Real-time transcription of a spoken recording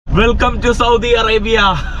Welcome to Saudi Arabia.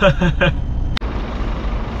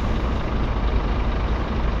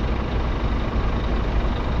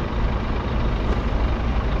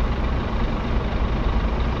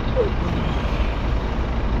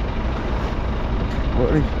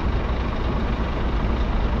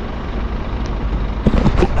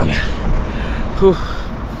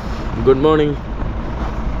 Good morning.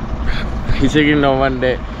 Hitchhiking Oman's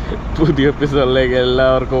പുതിയ എപ്പിസോഡിലേക്ക്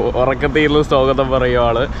എല്ലാവർക്കും ഉറക്കത്തിൽ സ്വാഗതം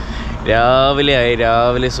പറയുവാണ്.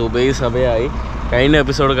 രാവിലെ സുബൈ സമയമായി. കഴിഞ്ഞ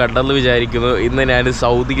എപ്പിസോഡ് കണ്ടെന്ന് വിചാരിക്കുന്നു. ഇന്ന് ഞാൻ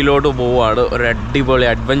സൗദിയിലോട്ട് പോവുകയാണ്. ഒരു അടിപൊളി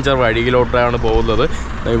അഡ്വഞ്ചർ വഴിയിലോട്ടാണ് പോകുന്നത്.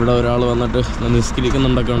 ഇവിടെ ഒരാൾ വന്നിട്ട്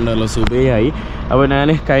നിസ്കരിക്കുന്നുണ്ടൊക്കെ ഉണ്ടല്ലോ. സുബൈയായി. അപ്പോൾ ഞാൻ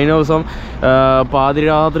കഴിഞ്ഞ ദിവസം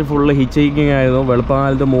പാതിരാത്രി ഫുള്ള് ഹിച്ചൈക്കിങ് ആയിരുന്നു.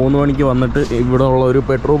 വെളുപ്പാകാലത്ത് 3 മണിക്ക് വന്നിട്ട് ഇവിടെ ഉള്ള ഒരു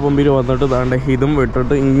പെട്രോൾ പമ്പിൽ വന്നിട്ട് താണ്ടെ ഇതും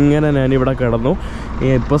വിട്ടിട്ട് ഇങ്ങനെ ഞാനിവിടെ കിടന്നു.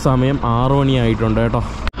 ഇപ്പോൾ സമയം 6 മണിയായിട്ടുണ്ട് കേട്ടോ.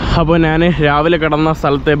 അപ്പോൾ ഞാൻ രാവിലെ കിടന്ന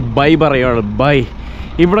സ്ഥലത്തെ ബൈ പറയുകയാണ്. ബൈ.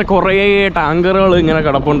 ഇവിടെ കുറേ ടാങ്കറുകൾ ഇങ്ങനെ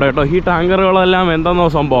കിടപ്പുണ്ട് കേട്ടോ. ഈ ടാങ്കറുകളെല്ലാം എന്താണെന്നോ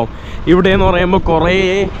സംഭവം. ഇവിടെയെന്ന് പറയുമ്പോൾ കുറേ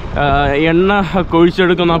എണ്ണ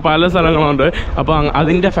കുഴിച്ചെടുക്കുന്ന പല സ്ഥലങ്ങളുണ്ട്. അപ്പോൾ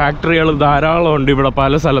അതിൻ്റെ ഫാക്ടറികൾ ധാരാളം ഉണ്ട് ഇവിടെ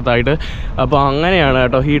പല സ്ഥലത്തായിട്ട്. അപ്പോൾ അങ്ങനെയാണ്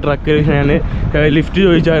കേട്ടോ. ഈ ട്രക്കിൽ ഞാൻ ലിഫ്റ്റ്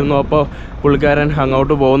ചോദിച്ചായിരുന്നു. അപ്പോൾ പുള്ളിക്കാരൻ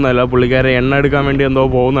അങ്ങോട്ട് പോകുന്നതല്ല, പുള്ളിക്കാരൻ എണ്ണ എടുക്കാൻ വേണ്ടി എന്തോ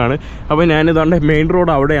പോകുന്നതാണ്. അപ്പോൾ ഞാനിതാണ്ട് മെയിൻ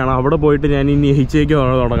റോഡ് അവിടെയാണ്. അവിടെ പോയിട്ട് ഞാൻ ഇനി ഹിച്ചേക്ക്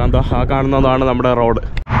തുടങ്ങാം. ആ കാണുന്നതാണ് നമ്മുടെ റോഡ്.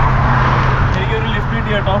 എനിക്കൊരു ലിഫ്റ്റ്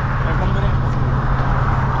കിട്ടി കേട്ടോ.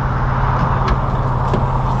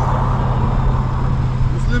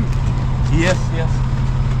 Yes.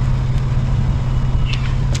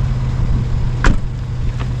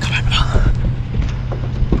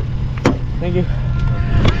 Thank you.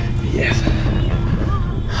 Yes.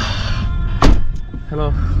 Hello.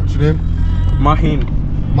 What's your name? Mahin.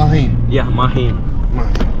 Yeah, Mahin.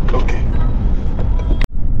 Okay.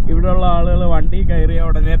 ഇവിടെയുള്ള ആളുകൾ വണ്ടി കയറിയ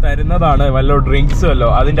ഉടനെ തരുന്നതാണ് വല്ലോ ഡ്രിങ്ക്സ് വല്ലോ.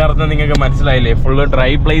 അതിൻ്റെ അർത്ഥം നിങ്ങൾക്ക് മനസ്സിലായില്ലേ? ഫുള്ള് ഡ്രൈ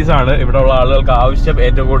പ്ലേസ് ആണ്. ഇവിടെയുള്ള ആളുകൾക്ക് ആവശ്യം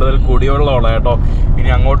ഏറ്റവും കൂടുതൽ കുടിവെള്ളമാണ് കേട്ടോ. ഇനി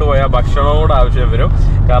അങ്ങോട്ട് പോയാൽ ഭക്ഷണവും കൂടെ ആവശ്യം വരും.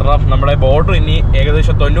 കാരണം നമ്മുടെ ബോർഡർ ഇനി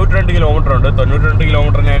ഏകദേശം 92 കിലോമീറ്റർ ഉണ്ട്. 92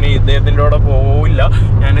 കിലോമീറ്റർ ഞാൻ ഇദ്ദേഹത്തിൻ്റെ കൂടെ പോവില്ല.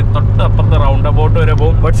 ഞാൻ തൊട്ടപ്പുറത്ത് റൗണ്ട് അബൌട്ട് വരെ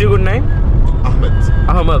പോകും. What's your good name?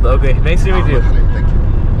 Ahmed. Okay, nice to meet you. Thank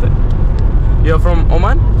you. You're from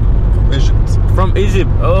Oman? Egypt. From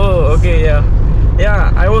Egypt. Oh, okay, yeah,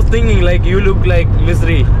 I was thinking like you look like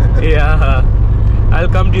Misri. Yeah,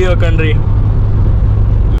 I'll come to your country.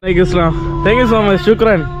 Thank you, Islam. Thank you so much.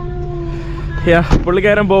 Shukran. Yeah,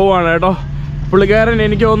 പുള്ളിക്കാരൻ പോവുകയാണ് കേട്ടോ. പുള്ളിക്കാരൻ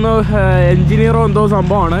എനിക്ക് ഒന്ന് എൻജിനീയറോ എന്തോ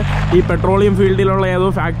സംഭവമാണ്. ഈ petroleum ഫീൽഡിലുള്ള ഏതോ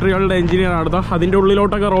ഫാക്ടറികളുടെ എൻജിനീയർ ആണ്. അതിൻ്റെ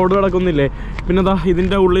ഉള്ളിലോട്ടൊക്കെ റോഡ് കിടക്കുന്നില്ലേ? പിന്നെ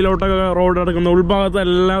ഇതിൻ്റെ ഉള്ളിലോട്ടൊക്കെ റോഡ് കിടക്കുന്നു.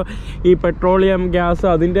 ഉൾഭാഗത്തെല്ലാം ഈ പെട്രോളിയം ഗ്യാസ്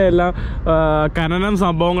അതിൻ്റെ എല്ലാം ഖനനം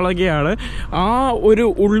സംഭവങ്ങളൊക്കെയാണ്. ആ ഒരു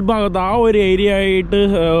ഉൾഭാഗത്ത് ആ ഒരു ഏരിയ ആയിട്ട്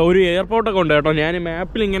ഒരു എയർപോർട്ടൊക്കെ ഉണ്ട് കേട്ടോ. ഞാൻ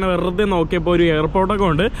മാപ്പിൽ ഇങ്ങനെ വെറുതെ നോക്കിയപ്പോൾ ഒരു എയർപോർട്ടൊക്കെ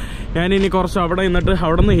ഉണ്ട്. ഞാനിനി കുറച്ച് അവിടെ നിന്നിട്ട്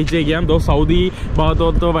അവിടെ നിന്ന് ഹിച്ചേക്കാം. സൗദി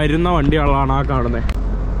ഭാഗത്തോട്ട് വരുന്ന വണ്ടികളാണ് ആ കാണുന്നത്.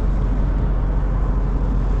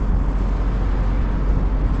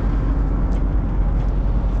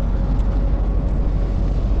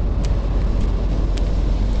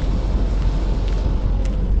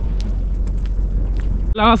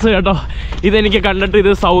 ലാസ്റ്റ് കേട്ടോ. ഇതെനിക്ക് കണ്ടിട്ട് ഇത്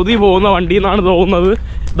സൗദി പോകുന്ന വണ്ടി എന്നാണ് തോന്നുന്നത്.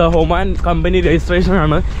 ദ ഒമാൻ കമ്പനി രജിസ്ട്രേഷൻ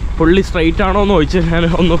ആണ്. പുള്ളി സ്ട്രൈറ്റ് ആണോ എന്ന് ചോദിച്ചാൽ ഞാൻ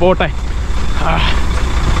ഒന്ന് പോട്ടെ.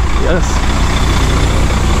 യെസ്.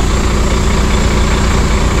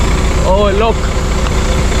 ഓ ലോക്ക്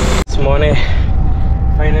മോനെ.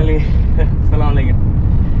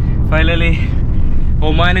 ഫൈനലി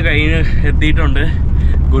ഒമാന് കഴിഞ്ഞ് എത്തിയിട്ടുണ്ട്.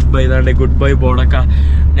 Good bye. ഇതാണ്ട് ഗുഡ് ബൈ ബോർഡൊക്കെ.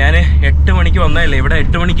 ഞാൻ 8 മണിക്ക് വന്നതല്ലേ. ഇവിടെ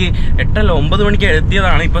 9 മണിക്ക്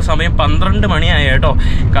എത്തിയതാണ്. ഇപ്പോൾ സമയം 12 മണിയായി കേട്ടോ.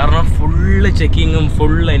 കാരണം ഫുള്ള് ചെക്കിങ്ങും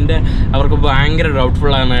അവർക്ക് ഭയങ്കര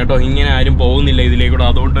ഡൗട്ട്ഫുള്ളാണ് കേട്ടോ. ഇങ്ങനെ ആരും പോകുന്നില്ല ഇതിലേക്കൂടെ.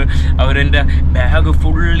 അതുകൊണ്ട് അവരെൻ്റെ bag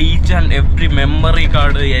full each and every memory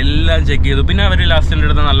card എല്ലാം ചെക്ക് ചെയ്തു. പിന്നെ അവർ ലാസ്റ്റിൻ്റെ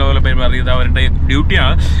അടുത്ത് നല്ലപോലെ പെരുമാറിയത് അവരുടെ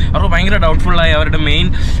ഡ്യൂട്ടിയാണ്. അവർക്ക് ഭയങ്കര ഡൗട്ട്ഫുള്ളായി. അവരുടെ മെയിൻ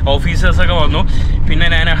ഓഫീസേഴ്സൊക്കെ വന്നു. പിന്നെ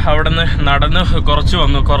ഞാൻ അവിടെ നിന്ന് നടന്ന്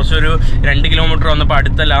കുറച്ചൊരു 2 കിലോമീറ്റർ വന്നപ്പോൾ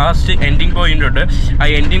അടുത്ത ലാസ്റ്റ് എൻഡിങ് പോയിന്റ് ഉണ്ട്. ആ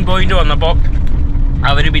എൻഡിങ് പോയിന്റ് വന്നപ്പോൾ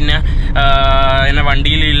അവർ പിന്നെ എന്നെ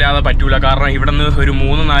വണ്ടിയിലില്ലാതെ പറ്റൂല. കാരണം ഇവിടെ നിന്ന് ഒരു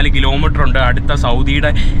 3-4 കിലോമീറ്റർ ഉണ്ട് അടുത്ത സൗദിയുടെ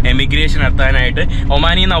എമിഗ്രേഷൻ എത്താനായിട്ട്.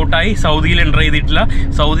 ഒമാനിൽ നിന്ന് ഔട്ടായി സൗദിയിൽ എൻ്റർ ചെയ്തിട്ടില്ല.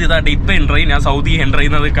 സൗദി ഇതായിട്ട് ഇപ്പം എൻ്റർ ചെയ്യും. ഞാൻ സൗദി എൻ്റർ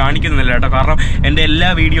ചെയ്യുന്നത് കാണിക്കുന്നില്ല കേട്ടോ. കാരണം എൻ്റെ എല്ലാ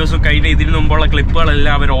വീഡിയോസും കഴിഞ്ഞ ഇതിന് മുമ്പുള്ള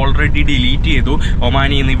ക്ലിപ്പുകളെല്ലാം അവർ ഓൾറെഡി ഡിലീറ്റ് ചെയ്തു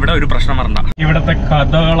ഒമാനിൽ നിന്ന്. ഇവിടെ ഒരു പ്രശ്നം വരണ്ട. ഇവിടുത്തെ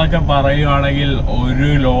കഥകളൊക്കെ പറയുകയാണെങ്കിൽ ഒരു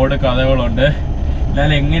ലോഡ് കഥകളുണ്ട്. ഞാൻ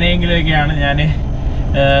എങ്ങനെയെങ്കിലുമൊക്കെയാണ് ഞാൻ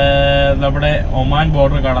നമ്മുടെ ഒമാൻ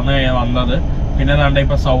ബോർഡർ കടന്ന് വന്നത്. പിന്നെ ദാണ്ട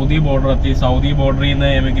ഇപ്പോൾ സൗദി ബോർഡർ എത്തി. സൗദി ബോർഡറിൽ നിന്ന്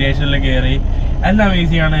എമിഗ്രേഷനിൽ കയറി. എല്ലാം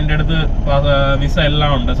ഈസിയാണ്. എൻ്റെ അടുത്ത് വിസ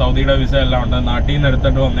എല്ലാം ഉണ്ട്, സൗദിയുടെ വിസ എല്ലാം ഉണ്ട്. നാട്ടിൽ നിന്ന്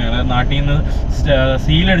എടുത്തിട്ട് വന്നതാണ്. നാട്ടിൽ നിന്ന്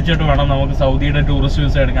സീലടിച്ചിട്ട് വേണം നമുക്ക് സൗദിയുടെ ടൂറിസ്റ്റ്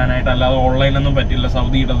വിസ എടുക്കാനായിട്ട്. അല്ലാതെ ഓൺലൈനൊന്നും പറ്റില്ല.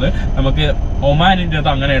 സൗദിയുടേത് നമുക്ക് ഒമാനിൻ്റെ അത്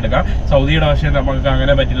അങ്ങനെ എടുക്കാം, സൗദിയുടെ പക്ഷേ നമുക്ക്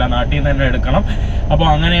അങ്ങനെ പറ്റില്ല, നാട്ടിൽ നിന്ന് തന്നെ എടുക്കണം. അപ്പോൾ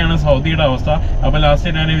അങ്ങനെയാണ് സൗദിയുടെ അവസ്ഥ. അപ്പോൾ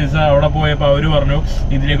ലാസ്റ്റ് ഞാൻ വിസ അവിടെ പോയപ്പോൾ അവർ പറഞ്ഞു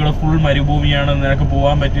ഇതിലേക്കൂടെ ഫുൾ മരുഭൂമിയാണ്, നിനക്ക്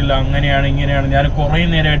പോകാൻ പറ്റില്ല, അങ്ങനെയാണ് ഇങ്ങനെയാണ്. ഞാൻ കുറേ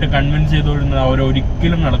നേരമായിട്ട് കൺവിൻസ് ചെയ്തുകൊണ്ടിരുന്നത്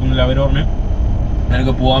അവരൊരിക്കലും നടക്കുന്നില്ല. അവർ പറഞ്ഞു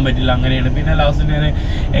നിനക്ക് പോകാൻ പറ്റില്ല, അങ്ങനെയാണ്. പിന്നെ ലാസ്റ്റ് ഞാൻ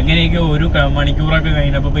എങ്ങനെയൊക്കെ ഒരു മണിക്കൂറൊക്കെ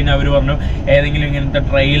കഴിഞ്ഞപ്പോൾ പിന്നെ അവർ പറഞ്ഞു ഏതെങ്കിലും ഇങ്ങനത്തെ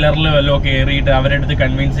ട്രെയിലറിൽ വല്ലതും കയറിയിട്ട് അവരെടുത്ത്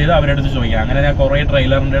കൺവിൻസ് ചെയ്ത് അവരെടുത്ത് ചോദിക്കാം. അങ്ങനെ ഞാൻ കുറേ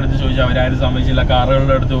ട്രെയിലറിൻ്റെ അടുത്ത് ചോദിച്ചു, അവരാരും സമ്മതിച്ചില്ല.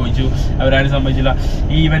 കാറുകളുടെ അടുത്ത് ചോദിച്ചു, അവരാരും സമ്മതിച്ചില്ല.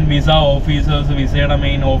 ഈവൻ വിസ ഓഫീസേഴ്സ്, വിസയുടെ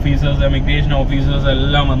മെയിൻ ഓഫീസേഴ്സ്, എമിഗ്രേഷൻ ഓഫീസേഴ്സ്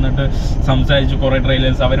എല്ലാം വന്നിട്ട് സംസാരിച്ചു. കുറേ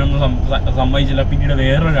ട്രെയിലേഴ്സ് അവരൊന്നും സമ്മതിച്ചില്ല. പിന്നീട്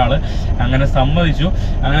വേറൊരാൾ അങ്ങനെ സമ്മതിച്ചു.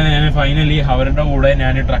 അങ്ങനെ ഞാൻ ഫൈനലി അവരുടെ കൂടെ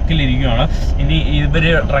ഞാൻ ട്രക്കിലിരിക്കുകയാണ്. ഇനി ഇവർ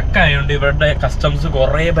ട്രക്കായതുകൊണ്ട് ഇവരുടെ കസ്റ്റംസ്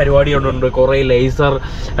കുറേ പരിപാടികളുണ്ട്, കുറേ ലേസർ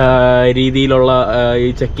രീതിയിലുള്ള ഈ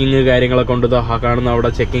ചെക്കിങ് കാര്യങ്ങളൊക്കെ ഉണ്ട്. കാണുന്ന അവിടെ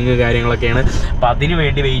ചെക്കിങ് കാര്യങ്ങളൊക്കെയാണ്. അപ്പം അതിന്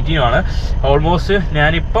വേണ്ടി വെയിറ്റ് ചെയ്യുവാണ്. ഓൾമോസ്റ്റ്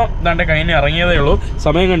ഞാനിപ്പം ദാണ്ടെ കഴിഞ്ഞ് ഇറങ്ങിയതേ ഉള്ളൂ.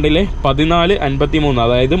 സമയം കണ്ടില്ലേ, 14:53,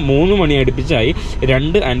 അതായത് 3 മണി അടുപ്പിച്ചായി.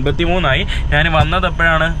 2:53 ഞാൻ വന്നത്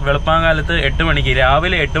എപ്പോഴാണ്? വെളുപ്പാങ്കാലത്ത് 8 മണിക്ക്,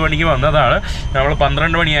 രാവിലെ 8 മണിക്ക് വന്നതാണ്. നമ്മൾ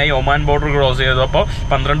 12 മണിയായി ഒമാൻ ബോർഡർ ക്രോസ് ചെയ്തപ്പോൾ.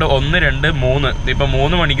 12, 1, 2, 3 ഇപ്പം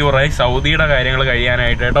 3 മണിക്കൂറായി സൗദിയുടെ കാര്യങ്ങൾ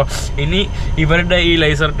കഴിയാനായിട്ട് കേട്ടോ. ഇനി ഇവരുടെ ഈ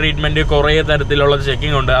ലേസർ ട്രീറ്റ്മെൻറ്റ് കുറേ തരത്തിലുള്ള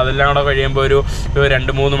ചെക്കിംഗ് ഉണ്ട്. അതെല്ലാം കൂടെ കഴിയുമ്പോൾ ഒരു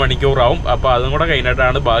 2-3 മണിക്കൂറാവും. അപ്പോൾ അതും കൂടെ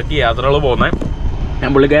കഴിഞ്ഞിട്ടാണ് ബാക്കി യാത്രകൾ പോകുന്നത്. ഞാൻ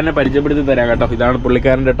പുള്ളിക്കാരനെ പരിചയപ്പെടുത്തി തരാം കേട്ടോ. ഇതാണ്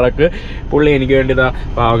പുള്ളിക്കാരൻ്റെ ട്രക്ക്. പുള്ളി എനിക്ക് വേണ്ടി ഇതാ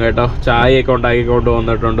പാവം കേട്ടോ ചായയൊക്കെ ഉണ്ടാക്കിക്കൊണ്ട്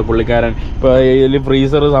വന്നിട്ടുണ്ട് പുള്ളിക്കാരൻ. ഇപ്പോൾ ഇതിൽ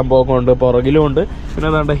ഫ്രീസർ സംഭവമൊക്കെ ഉണ്ട്, പുറകിലും ഉണ്ട്. പിന്നെ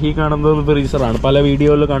അതാണ്ട് ഈ കാണുന്നത് ഫ്രീസറാണ്. പല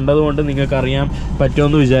വീഡിയോയിൽ കണ്ടതുകൊണ്ട് നിങ്ങൾക്ക് അറിയാൻ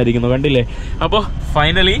പറ്റുമെന്ന് വിചാരിക്കുന്നു. കണ്ടില്ലേ? അപ്പോൾ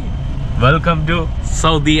finally welcome to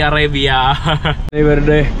Saudi Arabia.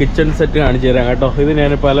 ഇവരുടെ കിച്ചൺ സെറ്റ് കാണിച്ചു തരാം കേട്ടോ. ഇത്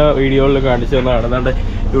ഞാൻ പല വീഡിയോകളിൽ കാണിച്ചു തന്നതാണ്. അതുകൊണ്ട്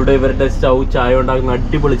ഇവിടെ ഇവരുടെ സ്റ്റൗ ചായ ഉണ്ടാക്കുന്ന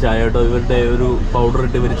അടിപൊളി ചായ കേട്ടോ. ഇവരുടെ ഒരു പൗഡർ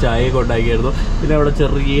ഇട്ട് ഇവർ ചായയൊക്കെ ഉണ്ടാക്കിയായിരുന്നു. പിന്നെ അവിടെ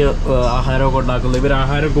ചെറിയ ആഹാരമൊക്കെ ഉണ്ടാക്കുന്നത്. ഇവർ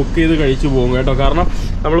ആഹാരം കുക്ക് ചെയ്ത് കഴിച്ചു പോകും കേട്ടോ. കാരണം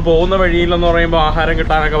നമ്മൾ പോകുന്ന വഴിയിലെന്ന് പറയുമ്പോൾ ആഹാരം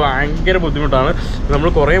കിട്ടാനൊക്കെ ഭയങ്കര ബുദ്ധിമുട്ടാണ്. നമ്മൾ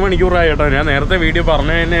കുറേ മണിക്കൂറായി കേട്ടോ. ഞാൻ നേരത്തെ വീഡിയോ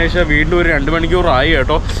പറഞ്ഞതിന് ശേഷം വീണ്ടും ഒരു 2 മണിക്കൂറായി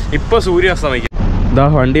കേട്ടോ. ഇപ്പോൾ സൂര്യാസ്തമിക്കും. ഇതാ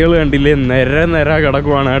വണ്ടികൾ കണ്ടില്ലേ, നിര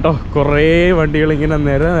കിടക്കുവാണ് കേട്ടോ. കുറേ വണ്ടികൾ ഇങ്ങനെ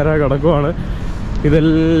നിര കിടക്കുവാണ്.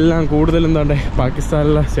 ഇതെല്ലാം കൂടുതലും എന്താണ്ടേ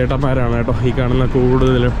പാകിസ്ഥാനിലെ ചേട്ടന്മാരാണ് കേട്ടോ. ഈ കാണുന്ന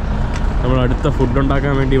കൂടുതലും നമ്മൾ അടുത്ത ഫുഡ്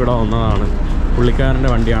ഉണ്ടാക്കാൻ വേണ്ടി ഇവിടെ വന്നതാണ്. പുള്ളിക്കാരൻ്റെ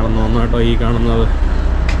വണ്ടിയാണെന്ന് തോന്നുന്നു കേട്ടോ ഈ കാണുന്നത്.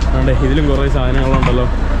 അതുകൊണ്ട് ഇതിലും കുറേ സാധനങ്ങളുണ്ടല്ലോ.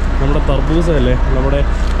 നമ്മുടെ തർബൂസല്ലേ, നമ്മുടെ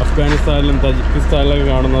അഫ്ഗാനിസ്ഥാനിലും തജിക്കിസ്ഥാനിലൊക്കെ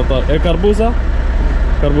കാണുന്ന കർബൂസ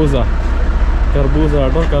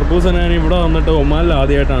കേട്ടോ. കർബൂസ ഞാൻ ഇവിടെ വന്നിട്ട് ഒമാനിൽ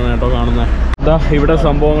ആദ്യമായിട്ടാണ് കേട്ടോ കാണുന്നത്. ഇതാ ഇവിടെ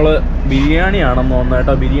സംഭവങ്ങൾ ബിരിയാണിയാണെന്ന് തോന്നുന്നു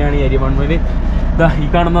കേട്ടോ. ബിരിയാണി അരിമൺമേൽ ഇതാ ഈ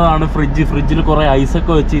കാണുന്നതാണ് ഫ്രിഡ്ജിൽ കുറേ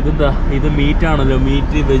ഐസൊക്കെ വെച്ച്. ഇത് മീറ്റാണല്ലോ,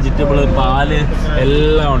 മീറ്റ്, വെജിറ്റബിൾ, പാല്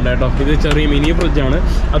എല്ലാം ഉണ്ട് കേട്ടോ. ഇത് ചെറിയ മിനി ഫ്രിഡ്ജാണ്.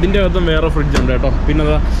 അതിൻ്റെ അകത്തും വേറെ ഫ്രിഡ്ജ് ഉണ്ട് കേട്ടോ. പിന്നെ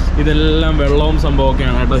ഇതെല്ലാം വെള്ളവും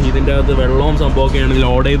സംഭവമൊക്കെയാണ് കേട്ടോ. ഇതിൻ്റെ അകത്ത് വെള്ളവും സംഭവമൊക്കെയാണ് ഇതിൽ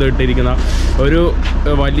ഓർഡർ ചെയ്തിട്ടിരിക്കുന്ന. ഒരു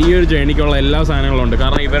വലിയൊരു ജേണിക്കുള്ള എല്ലാ സാധനങ്ങളും ഉണ്ട്.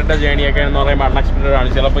 കാരണം ഇവരുടെ ജേണിയൊക്കെ എന്ന് പറയുമ്പോൾ അൺഎക്സ്പെക്റ്റഡ് ആണ്.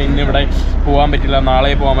 ചിലപ്പോൾ ഇന്നിവിടെ പോകാൻ പറ്റില്ല,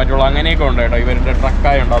 നാളെ പോകാൻ പറ്റുള്ളൂ, അങ്ങനെയൊക്കെ ഉണ്ട് കേട്ടോ. ഇവരുടെ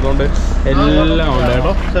ട്രക്കായുണ്ട്, അതുകൊണ്ട് എല്ലാം ഉണ്ട്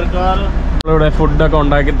കേട്ടോ. ഇവിടെ ഫുഡൊക്കെ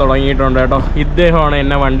ഉണ്ടാക്കി തുടങ്ങിയിട്ടുണ്ട് കേട്ടോ. ഇദ്ദേഹമാണ്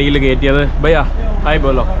എന്നെ വണ്ടിയിൽ കയറ്റിയത്. ഭയ്യ ഹായ്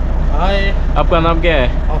ബോലോ. അപ്പൊ നമുക്ക്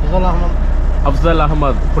അഫ്സൽ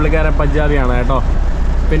അഹമ്മദ്, പുള്ളിക്കാരൻ പഞ്ചാബിയാണ് കേട്ടോ.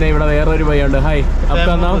 പിന്നെ ഇവിടെ വേറൊരു ഭയ്യുണ്ട്. ഹായ്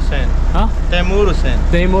തൈമൂർ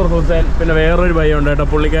ഹുസൈൻ. പിന്നെ വേറൊരു ഭയ്യുണ്ട് കേട്ടോ.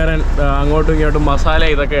 പുള്ളിക്കാരൻ അങ്ങോട്ടും ഇങ്ങോട്ടും മസാല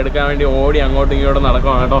ഇതൊക്കെ എടുക്കാൻ വേണ്ടി ഓടി അങ്ങോട്ടും ഇങ്ങോട്ടും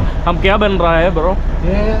നടക്കുവാണ് കേട്ടോ. ഹം ക്യാ ബൻ റാ ഹൈ ബ്രോ?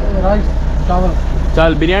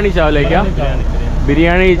 ചാൽ ബിരിയാണി ചാവലേക്കാ?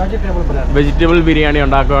 ബിരിയാണി വെജിറ്റബിൾ ബിരിയാണി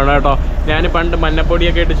ഉണ്ടാക്കുകയാണ് കേട്ടോ. ഞാൻ പണ്ട്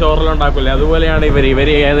മഞ്ഞപ്പൊടിയൊക്കെ ഇട്ട് ചോറിലുണ്ടാക്കില്ലേ, അതുപോലെയാണ് ഇവർ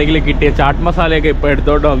ഏതെങ്കിലും കിട്ടിയ ചാട്ട് മസാലയൊക്കെ ഇപ്പോൾ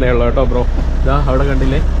എടുത്തോട്ട് വന്നേ ഉള്ളൂ കേട്ടോ ബ്രോ. ഇതാ അവിടെ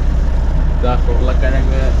കണ്ടില്ലേ, ഇതാ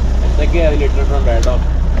ഉരുളക്കിഴങ്ങ് എന്തൊക്കെയാണ് അതിലിട്ടിട്ടുണ്ട് കേട്ടോ.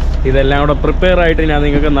 ഇതെല്ലാം കൂടെ പ്രിപ്പയർ ആയിട്ട് ഞാൻ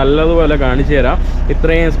നിങ്ങൾക്ക് നല്ലതുപോലെ കാണിച്ചു തരാം.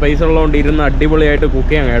 ഇത്രയും സ്പേസ് ഉള്ളതുകൊണ്ട് ഇരുന്ന് അടിപൊളിയായിട്ട്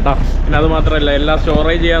കുക്ക് ചെയ്യാം കേട്ടോ. പിന്നെ അത് മാത്രമല്ല എല്ലാം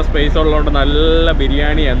സ്റ്റോറേജ് ചെയ്യാൻ സ്പേസ് ഉള്ളതുകൊണ്ട് നല്ല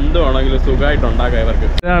ബിരിയാണി എന്ത് വേണമെങ്കിലും സുഖമായിട്ട് ഉണ്ടാക്കാം ഇവർക്ക്.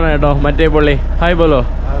 ഇതാണ് കേട്ടോ മറ്റേ പുള്ളി. ഹായ് ബോലോ,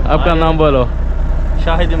 आपका नाम बोलो?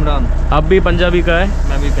 ഷാഹിദ് ഇമ്രാൻ. आप भी पंजाबी का है?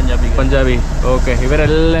 मैं भी पंजाबी का. पंजाबी, ओके.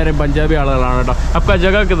 ഇവരെല്ലാവരും പഞ്ചാബി ആളുകളാണ് കേട്ടോ. आपका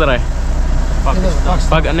जगह किधर है?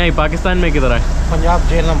 नहीं, पाकिस्तान में किधर है? पंजाब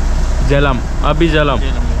जलम. अभी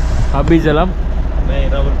जलम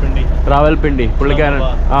റാവൽപിണ്ടി. പുള്ളിക്കാരൻ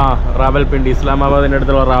റാവൽപിണ്ടി, ഇസ്ലാമാബാദിൻ്റെ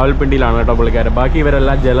അടുത്തുള്ള റാവൽപിണ്ടിയിലാണ് കേട്ടോ പുള്ളിക്കാരൻ. ബാക്കി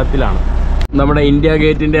ഇവരെല്ലാം ജലത്തിലാണ്. നമ്മുടെ ഇന്ത്യ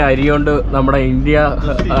ഗേറ്റിൻ്റെ അരി കൊണ്ട് നമ്മുടെ ഇന്ത്യ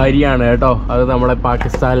അരിയാണ് കേട്ടോ. അത് നമ്മുടെ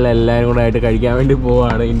പാകിസ്ഥാനിലെ എല്ലാവരും കൂടെ ആയിട്ട് കഴിക്കാൻ വേണ്ടി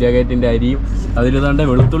പോവുകയാണ്. ഇന്ത്യ ഗേറ്റിൻ്റെ അരിയും അതിൽ തൻ്റെ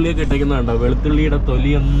വെളുത്തുള്ളിയൊക്കെ ഇട്ടേക്കുന്നുണ്ടോ. വെളുത്തുള്ളിയുടെ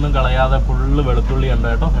തൊലിയൊന്നും കളയാതെ ഫുള്ള് വെളുത്തുള്ളി ഉണ്ട്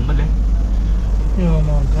കേട്ടോ. കണ്ടല്ലേ,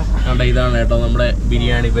 അതുകൊണ്ട് ഇതാണ് കേട്ടോ നമ്മുടെ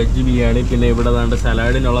ബിരിയാണി, വെജ് ബിരിയാണി. പിന്നെ ഇവിടെ ദാണ്ട്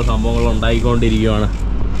സലാഡിനുള്ള സംഭവങ്ങൾ ഉണ്ടായിക്കൊണ്ടിരിക്കുകയാണ്.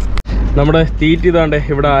 നമ്മുടെ തീറ്റി ഇതാണ്ട്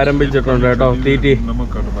ഇവിടെ ആരംഭിച്ചിട്ടുണ്ട് കേട്ടോ. തീറ്റി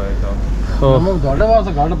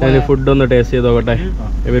ഞാൻ ഫുഡ് ഒന്ന് ടേസ്റ്റ് ചെയ്ത് നോക്കട്ടെ.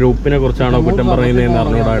 ഇവർ ഉപ്പിനെ കുറിച്ചാണോ കുറ്റം പറയുന്നതെന്ന്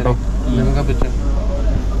അറിഞ്ഞൂടാ കേട്ടോ.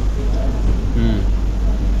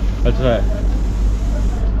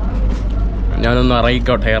 ഞാനൊന്ന്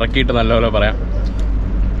ഇറക്കിയിട്ട് നല്ലപോലെ പറയാം.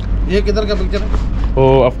 ഓ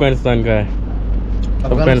അഫ്ഗാനിസ്ഥാൻ का है.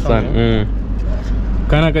 अफगानिस्तान.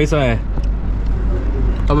 खाना कैसा है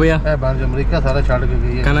अब भैया? अमेरिका सारा छाड़ के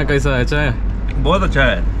गई है. खाना कैसा है? अच्छा है, बहुत अच्छा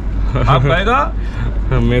है. आप खाएगा?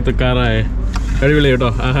 मैं तो खा रहा है. അടിപൊളി കേട്ടോ,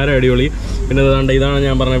 ആഹാരം അടിപൊളി. പിന്നെ ഇതാണ്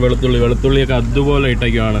ഞാൻ പറഞ്ഞ വെളുത്തുള്ളിയൊക്കെ അതുപോലെ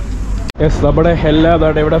ഇട്ടൊക്കെയാണ്. യെസ്, നമ്മുടെ എല്ലാ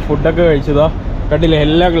ഇവിടെ ഫുഡൊക്കെ കഴിച്ചതാ കണ്ടില്ലേ,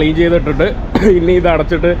 എല്ലാം ക്ലീൻ ചെയ്തിട്ടിട്ട് ഇനി ഇത്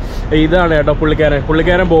അടച്ചിട്ട് ഇതാണ് കേട്ടോ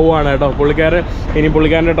പുള്ളിക്കാരൻ പോവുകയാണ് കേട്ടോ.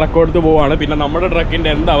 പുള്ളിക്കാരൻ്റെ ട്രക്ക് എടുത്ത് പോവുകയാണ്. പിന്നെ നമ്മുടെ ട്രക്കിൻ്റെ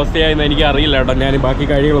എന്ത് അവസ്ഥയായെന്ന് എനിക്ക് അറിയില്ല കേട്ടോ. ഞാൻ ബാക്കി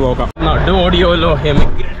കാര്യങ്ങൾ നോക്കാം. നടു ഓടിയോല്ലോ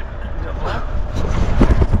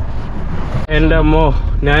എൻ്റെ അമ്മോ,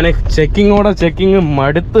 ഞാൻ ചെക്കിങ്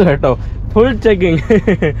മടുത്ത് കേട്ടോ. ഫുൾ ചെക്കിങ്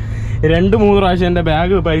 2-3 പ്രാവശ്യം എൻ്റെ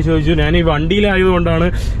ബാഗ് പരിശോധിച്ചു. ഞാൻ ഈ വണ്ടിയിലായതുകൊണ്ടാണ്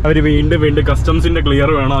അവർ വീണ്ടും കസ്റ്റംസിൻ്റെ ക്ലിയർ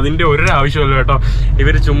വേണം, അതിൻ്റെ ഒരു ആവശ്യമില്ല കേട്ടോ.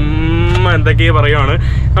 ഇവർ ചുമ്മാ എന്തൊക്കെയോ പറയുകയാണ്.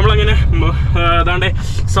 നമ്മളങ്ങനെ ഏതാണ്ട്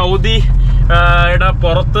സൗദിയുടെ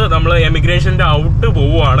പുറത്ത് നമ്മൾ എമിഗ്രേഷൻ്റെ ഔട്ട്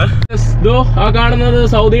പോവുകയാണ്. ആ കാണുന്നത്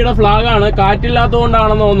സൗദിയുടെ ഫ്ലാഗാണ്.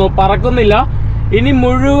 കാറ്റില്ലാത്തതുകൊണ്ടാണെന്ന് തോന്നുന്നു, പറക്കുന്നില്ല. ഇനി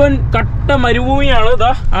മുഴുവൻ കട്ട മരുഭൂമിയാണ്. ഇതാ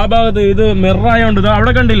ആ ഭാഗത്ത് ഇത് മിററായോണ്ട് ഇതാ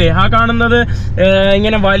അവിടെ കണ്ടില്ലേ, ആ കാണുന്നത്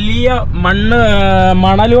ഇങ്ങനെ വലിയ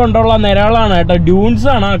മണൽ കൊണ്ടുള്ള നിരകളാണ് കേട്ടോ. ഡ്യൂൺസ്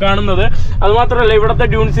ആണ് ആ കാണുന്നത്. അതുമാത്രമല്ല ഇവിടുത്തെ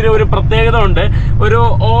ഡ്യൂൺസിന് ഒരു പ്രത്യേകത ഉണ്ട്. ഒരു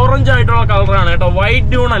ഓറഞ്ച് ആയിട്ടുള്ള കളറാണ് കേട്ടോ.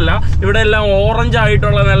 വൈറ്റ് ഡ്യൂൺ അല്ല, ഇവിടെ എല്ലാം ഓറഞ്ച്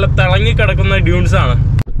ആയിട്ടുള്ള നല്ല തിളങ്ങിക്കിടക്കുന്ന ഡ്യൂൺസ് ആണ്.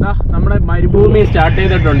 നമ്മുടെ മരുഭൂമി സ്റ്റാർട്ട്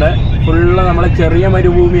ചെയ്തിട്ടുണ്ട്. ഫുള്ള് നമ്മളെ ചെറിയ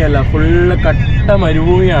മരുഭൂമിയല്ല, ഫുള്ള് കട്ട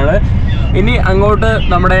മരുഭൂമിയാണ്. ഇനി അങ്ങോട്ട്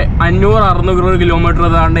നമ്മുടെ 500-600 കിലോമീറ്റർ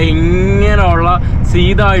താണ്ട് ഇങ്ങനെയുള്ള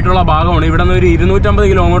സീതായിട്ടുള്ള ഭാഗമാണ്. ഇവിടെ നിന്ന് ഒരു 250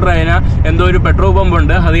 കിലോമീറ്റർ കഴിഞ്ഞാൽ എന്തോ ഒരു പെട്രോൾ പമ്പ്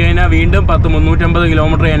ഉണ്ട്. അത് കഴിഞ്ഞാൽ വീണ്ടും 350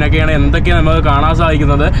 കിലോമീറ്റർ കഴിഞ്ഞൊക്കെയാണ് എന്തൊക്കെയാണ് നമുക്ക് കാണാൻ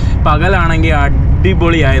സാധിക്കുന്നത്. പകലാണെങ്കിൽ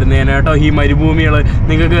അടിപൊളിയായിരുന്നു കേട്ടോ. ഈ മരുഭൂമികൾ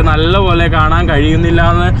നിങ്ങൾക്ക് നല്ലപോലെ കാണാൻ കഴിയുന്നില്ല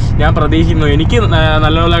എന്ന് ഞാൻ പ്രതീക്ഷിക്കുന്നു. എനിക്ക്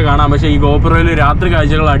നല്ലപോലെ കാണാം, പക്ഷേ ഈ ഗോപുരയിൽ രാത്രി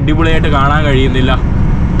കാഴ്ചകൾ അടിപൊളിയായിട്ട് കാണാൻ കഴിയുന്നില്ല.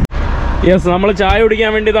 യെസ്, നമ്മൾ ചായ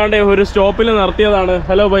കുടിക്കാൻ വേണ്ടി താണ്ടെ ഒരു സ്റ്റോപ്പിൽ നിർത്തിയതാണ്.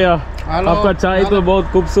 ഹലോ ഭയ്യ, आपका चाय तो बहुत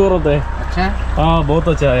खूबसूरत है. हाँ, बहुत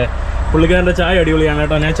अच्छा है. പുള്ളിക്കാരൻ്റെ ചായ അടിപൊളിയാണ്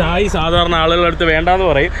കേട്ടോ. ഞാൻ ചായ സാധാരണ ആളുകളുടെ അടുത്ത് വേണ്ടാന്ന്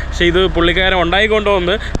പറയും, പക്ഷേ ഇത് പുള്ളിക്കാരൻ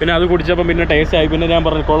ഉണ്ടായിക്കൊണ്ടുവന്ന് പിന്നെ അത് കുടിച്ചപ്പോൾ പിന്നെ ടേസ്റ്റ് ആയി. പിന്നെ ഞാൻ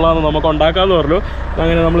പറഞ്ഞു കൊള്ളാമെന്ന്, നമുക്ക് ഉണ്ടാക്കാമെന്ന് പറഞ്ഞു.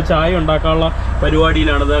 അങ്ങനെ നമ്മൾ ചായ ഉണ്ടാക്കാനുള്ള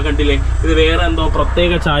പരിപാടിയിലാണ്. ഇത് കണ്ടില്ലേ, ഇത് വേറെ എന്തോ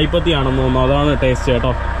പ്രത്യേക ചായപ്പത്തിയാണെന്ന് തോന്നുന്നു, അതാണ് ടേസ്റ്റ്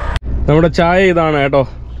കേട്ടോ. നമ്മുടെ ചായ ഇതാണ് കേട്ടോ.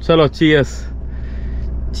 ചലോ ചിയേഴ്സ്.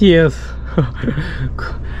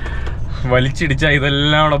 വലിച്ചിടിച്ചാൽ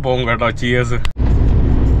ഇതെല്ലാം കൂടെ പോകും കേട്ടോ. ചിയേഴ്സ്.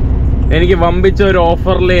 എനിക്ക് വമ്പിച്ച ഒരു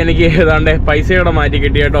ഓഫറിൽ എനിക്ക് ഏതാണ്ട് പൈസയോടെ മാറ്റി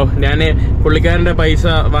കിട്ടി കേട്ടോ. ഞാൻ പുള്ളിക്കാരൻ്റെ പൈസ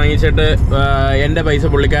വാങ്ങിച്ചിട്ട് എൻ്റെ പൈസ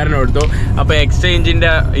പുള്ളിക്കാരനും എടുത്തു. അപ്പോൾ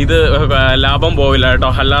എക്സ്ചേഞ്ചിൻ്റെ ഇത് ലാഭം പോവില്ല കേട്ടോ.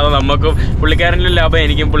 അല്ലാതെ നമുക്കും പുള്ളിക്കാരൻ്റെ ലാഭം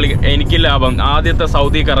എനിക്കും ലാഭം. ആദ്യത്തെ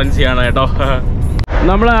സൗദി കറൻസിയാണ് കേട്ടോ.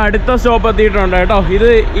 നമ്മൾ അടുത്ത സ്റ്റോപ്പ് എത്തിയിട്ടുണ്ട് കേട്ടോ. ഇത്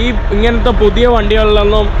ഇങ്ങനത്തെ പുതിയ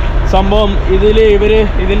വണ്ടികളിലൊന്നും സംഭവം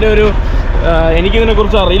ഇതിൻ്റെ ഒരു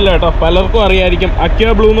എനിക്കിതിനെക്കുറിച്ച് അറിയില്ല കേട്ടോ. പലർക്കും അറിയായിരിക്കും.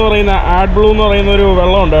 അക്വ ബ്ലൂ എന്ന് പറയുന്ന ആഡ് ബ്ലൂ എന്ന് പറയുന്ന ഒരു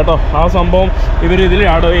വെള്ളമുണ്ട് കേട്ടോ. ആ സംഭവം ഇതിൽ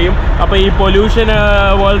ആഡ് ചെയ്യും. അപ്പോൾ ഈ പൊല്യൂഷൻ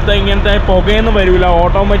പോലത്തെ ഇങ്ങനത്തെ പുകയൊന്നും വരില്ല,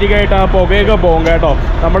 ഓട്ടോമാറ്റിക്കായിട്ട് ആ പുകയൊക്കെ പോകും കേട്ടോ.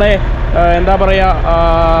 നമ്മുടെ എന്താ പറയുക,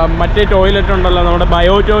 മറ്റേ ടോയ്ലറ്റ് ഉണ്ടല്ലോ, നമ്മുടെ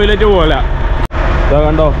ബയോ ടോയ്ലറ്റ് പോലെ. ഇതാ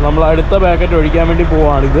കണ്ടോ, നമ്മൾ അടുത്ത പാക്കറ്റ് ഒഴിക്കാൻ വേണ്ടി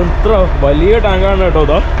പോവാണ്. ഇത് ഇത്ര വലിയ ടാങ്കാണ്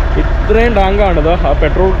കേട്ടോ. ഇത്രയും ടാങ്കാണിത്. ആ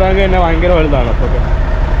പെട്രോൾ ടാങ്ക് തന്നെ ഭയങ്കര വലുതാണ്. ഓക്കെ,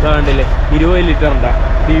 ഇതാ കണ്ടില്ലേ, 20 ലിറ്ററിൻ്റെ.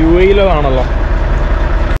 ഇത് UAE-ലാണല്ലോ.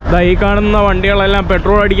 ഈ കാണുന്ന വണ്ടികളെല്ലാം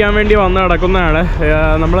പെട്രോൾ അടിക്കാൻ വേണ്ടി വന്ന് കിടക്കുന്നതാണ്.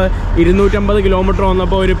 നമ്മൾ 250 കിലോമീറ്റർ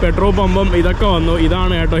വന്നപ്പോൾ ഒരു പെട്രോൾ പമ്പും ഇതൊക്കെ വന്നു.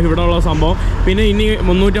 ഇതാണ് കേട്ടോ ഇവിടെ ഉള്ള സംഭവം. പിന്നെ ഇനി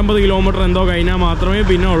 350 കിലോമീറ്റർ എന്തോ കഴിഞ്ഞാൽ മാത്രമേ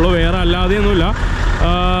പിന്നെ ഉള്ളൂ, വേറെ അല്ലാതെയൊന്നുമില്ല.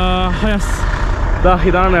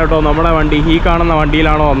 ഇതാണ് കേട്ടോ നമ്മുടെ വണ്ടി. ഈ കാണുന്ന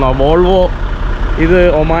വണ്ടിയിലാണോ വന്നത്, വോൾവോ. ഇത്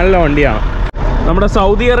ഒമാനിലെ വണ്ടിയാണ്. നമ്മുടെ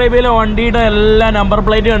സൗദി അറേബ്യയിലെ വണ്ടിയുടെ എല്ലാ നമ്പർ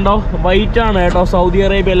പ്ലേറ്റ് കണ്ടോ, വൈറ്റ് ആണ് കേട്ടോ. സൗദി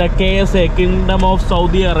അറേബ്യയിലെ KSA, kingdom of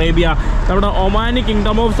Saudi Arabia. നമ്മുടെ Omani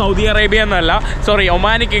kingdom of Saudi Arabia എന്നല്ല, sorry,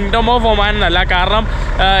 Omani kingdom of Oman എന്നല്ല. കാരണം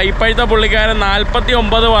ഇപ്പോഴത്തെ പുള്ളിക്കാരൻ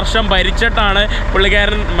 49 വർഷം ഭരിച്ചിട്ടാണ്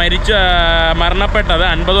പുള്ളിക്കാരൻ മരണപ്പെട്ടത്.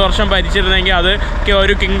 50 വർഷം ഭരിച്ചിരുന്നെങ്കിൽ അത്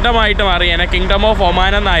ഒരു കിങ്ഡമായിട്ട് മാറിയേനെ. Kingdom of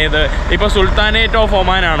Oman എന്നായത്. ഇപ്പോൾ സുൽത്താനേറ്റ് ഓഫ്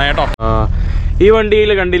ഒമാനാണ് കേട്ടോ. ഈ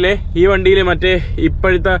വണ്ടിയിൽ കണ്ടില്ലേ, ഈ വണ്ടിയിൽ മറ്റേ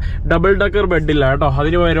ഇപ്പോഴത്തെ ഡബിൾ ഡക്കർ ബെഡില്ല കേട്ടോ.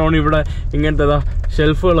 അതിന് പകരമാണ് ഇവിടെ ഇങ്ങനത്തെ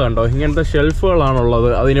ഷെൽഫുകൾ കണ്ടോ. ഇങ്ങനത്തെ ഷെൽഫുകളാണുള്ളത്.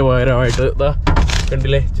 അതിന് പകരമായിട്ട്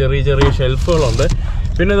കണ്ടില്ലേ, ചെറിയ ഷെൽഫുകളുണ്ട്.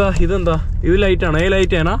 പിന്നെ ഇതെന്താ, ഇത് ലൈറ്റാണ്.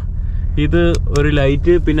 ലൈറ്റ് ആണോ? ഇത് ഒരു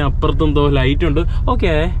ലൈറ്റ്, പിന്നെ അപ്പുറത്തും എന്തോ ലൈറ്റ് ഉണ്ട്.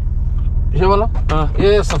 ഓക്കെ, ये वाला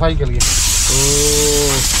ये सफाई के लिए.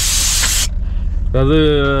 അത്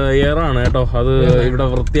എയറാണ് കേട്ടോ, അത് ഇവിടെ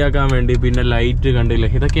വൃത്തിയാക്കാൻ വേണ്ടി. പിന്നെ ലൈറ്റ് കണ്ടില്ലേ,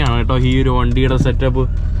 ഇതൊക്കെയാണ് കേട്ടോ ഈ ഒരു വണ്ടിയുടെ സെറ്റപ്പ്.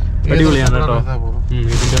 അടിപൊളിയാണ് കേട്ടോ.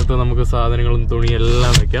 ഇതിൻ്റെ അകത്ത് നമുക്ക് സാധനങ്ങളും തുണി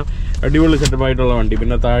എല്ലാം വെക്കാം. അടിപൊളി സെറ്റപ്പ് ആയിട്ടുള്ള വണ്ടി.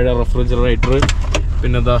 പിന്നെ താഴെ റെഫ്രിജറേറ്റർ.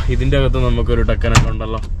 പിന്നെ ഇതിൻ്റെ അകത്ത് നമുക്കൊരു ഡക്കനൊക്കെ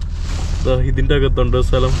ഉണ്ടല്ലോ, ഇതിൻ്റെ അകത്തുണ്ട്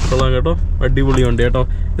സ്ഥലം. കൊള്ളാം കേട്ടോ, അടിപൊളി വണ്ടി കേട്ടോ.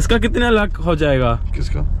 इसका कितना लाख हो जाएगा?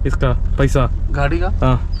 किसका? इसका पैसा गाड़ी का?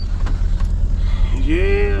 हाँ, ये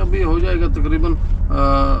अभी हो जाएगा तकरीबन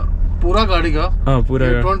पूरा गाड़ी का. हाँ पूरा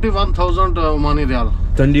 21,000 ओमानी रियाल.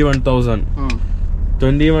 21,000.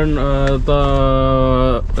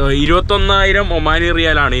 21,000 ഒമാനി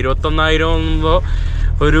റിയാലാണ്. 21,000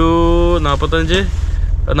 ഒരു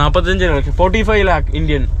 45 ലക്ഷം. 45 लाख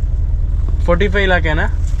ഇന്ത്യൻ. 45 लाख ആണ്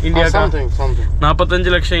ഇന്ത്യ. 45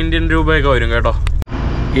 ലക്ഷം ഇന്ത്യൻ രൂപയൊക്കെ വരും കേട്ടോ.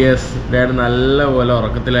 യെസ്, ഞാൻ നല്ലപോലെ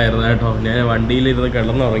ഉറക്കത്തിലായിരുന്നു കേട്ടോ. ഞാൻ വണ്ടിയിലിരുന്ന്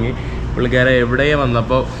കിടന്നുറങ്ങി. പുള്ളിക്കാരെ എവിടെയേ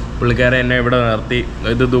വന്നപ്പോൾ പുള്ളിക്കാരെ എന്നെ ഇവിടെ നിർത്തി.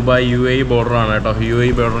 ഇത് ദുബായ് UAE ബോർഡറാണ് കേട്ടോ.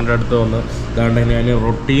 UAE ബോർഡറിൻ്റെ അടുത്ത് വന്ന് ഇതാണ്ട് ഞാൻ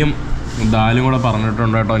റൊട്ടിയും ദാലും കൂടെ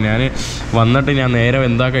പറഞ്ഞിട്ടുണ്ട് കേട്ടോ. ഞാൻ വന്നിട്ട് ഞാൻ നേരെ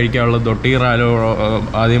എന്താ കഴിക്കാനുള്ളത്, ദൊട്ടി റാലോ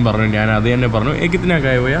ആദ്യം പറഞ്ഞു. ഞാൻ അത് തന്നെ പറഞ്ഞു.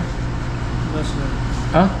 കിത്തനൊക്കെ പോയാ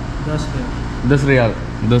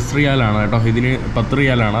 10 റിയാലാണ് കേട്ടോ. ഇതിന് 10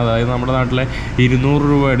 റിയാലാണ്. അതായത് നമ്മുടെ നാട്ടിലെ 200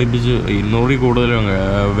 രൂപ അടുപ്പിച്ച്, 200 കൂടുതലും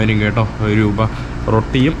വരും കേട്ടോ രൂപ.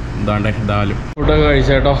 റൊട്ടിയും ദാലും. ഫുഡൊക്കെ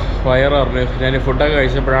കഴിച്ചേട്ടോ, വയററിഞ്ഞു. ഞാൻ ഫുഡൊക്കെ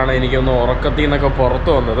കഴിച്ചപ്പോഴാണ് എനിക്കൊന്ന് ഉറക്കത്തിൽ നിന്നൊക്കെ പുറത്ത്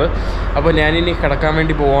വന്നത്. അപ്പോൾ ഞാനിനി കിടക്കാൻ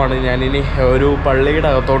വേണ്ടി പോവാണ്. ഞാനിനി ഒരു പള്ളിയുടെ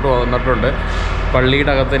അകത്തോട്ട് വന്നിട്ടുണ്ട്.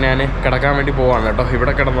 പള്ളിയുടെ അകത്ത് ഞാൻ കിടക്കാൻ വേണ്ടി പോവാണ് കേട്ടോ.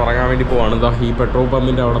 ഇവിടെ കിടന്നുറങ്ങാൻ വേണ്ടി പോവാണ്. ഇതാ ഈ പെട്രോൾ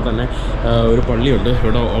പമ്പിൻ്റെ അവിടെ തന്നെ ഒരു പള്ളിയുണ്ട്.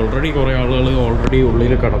 ഇവിടെ ഓൾറെഡി കുറേ ആളുകൾ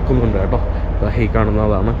ഉള്ളിൽ കിടക്കുന്നുണ്ട് കേട്ടോ. ഈ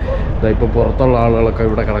കാണുന്നതാണ്. ഇപ്പോൾ പുറത്തുള്ള ആളുകളൊക്കെ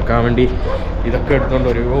ഇവിടെ കിടക്കാൻ വേണ്ടി ഇതൊക്കെ എടുത്തുകൊണ്ട്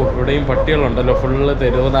വരും. ഇവിടെയും പട്ടികളുണ്ടല്ലോ, ഫുള്ള്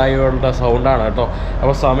തെരുവ് നായകളുടെ സൗണ്ടാണ് കേട്ടോ.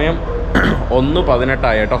 അപ്പോൾ സമയം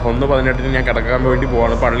 1:18 കേട്ടോ. 1:18 ഞാൻ കിടക്കാൻ വേണ്ടി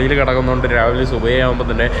പോവാണ്. പള്ളിയിൽ കിടക്കുന്നുണ്ട്. രാവിലെ സുബഹിയാകുമ്പോൾ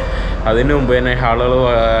തന്നെ അതിന് മുമ്പ് തന്നെ ആളുകൾ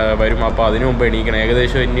വരും. അപ്പോൾ അതിന് മുമ്പ് എണീക്കണം.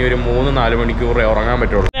 ഏകദേശം ഇനി ഒരു 3-4 മണിക്കൂറേ ഉറങ്ങാൻ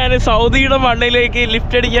പറ്റുള്ളൂ. ഞാൻ സൗദിയുടെ മണ്ണിലേക്ക്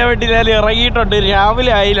ലിഫ്റ്റ് അടിക്കാൻ വേണ്ടി ഞാൻ ഇറങ്ങിയിട്ടുണ്ട്.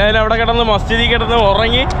 രാവിലെ ആയില്ല. ഞാൻ അവിടെ കിടന്ന് മസ്ജിദിൽ കിടന്ന്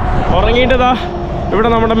ഉറങ്ങിയിട്ടതാ ഇവിടെ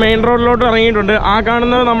നമ്മുടെ മെയിൻ റോഡിലോട്ട് ഇറങ്ങിയിട്ടുണ്ട്. ആ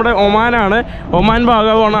കാണുന്നത് നമ്മുടെ ഒമാനാണ്. ഒമാൻ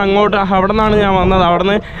ഭാഗമാണ്. അങ്ങോട്ട് അവിടെ നിന്നാണ് ഞാൻ വന്നത്. അവിടെ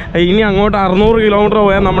നിന്ന് ഇനി അങ്ങോട്ട് 600 കിലോമീറ്റർ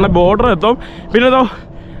പോയാൽ നമ്മുടെ ബോർഡർ എത്തും. പിന്നെ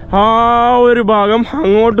ആ ഒരു ഭാഗം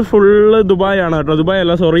അങ്ങോട്ട് ഫുള്ള് ദുബായ് ആണ് കേട്ടോ. ദുബായ്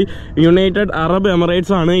അല്ല, സോറി, യുണൈറ്റഡ് അറബ്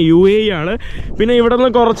എമിറേറ്റ്സ് ആണ്, UAE ആണ്. പിന്നെ ഇവിടെ നിന്ന്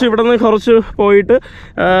കുറച്ച് പോയിട്ട്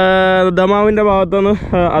ദമാമിൻ്റെ ഭാഗത്തുനിന്ന്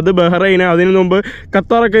അത് ബഹ്റൈന്. അതിന് മുമ്പ്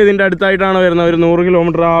ഖത്തറൊക്കെ ഇതിൻ്റെ അടുത്തായിട്ടാണ് വരുന്നത്. ഒരു 100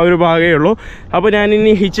 കിലോമീറ്റർ ആ ഒരു ഭാഗമേ ഉള്ളൂ. അപ്പോൾ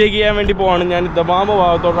ഞാനിനി ഹിച്ചേക്ക് ചെയ്യാൻ വേണ്ടി പോവാണ്. ഞാൻ ദമാമ്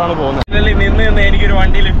ഭാഗത്തോട്ടാണ് പോകുന്നത്. ഇതിൽ നിന്ന് എനിക്കൊരു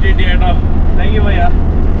വണ്ടി ലിഫ്റ്റ് കിട്ടി കേട്ടോ. Thank you ഭയ്യ,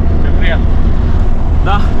 ശുക്രിയ.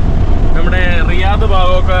 നമ്മുടെ റിയാദ്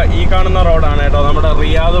ഭാഗമൊക്കെ ഈ കാണുന്ന റോഡാണ് കേട്ടോ. നമ്മുടെ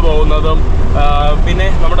റിയാദ് പോകുന്നതും പിന്നെ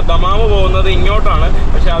നമ്മുടെ ദമാമ് പോകുന്നത് ഇങ്ങോട്ടാണ്.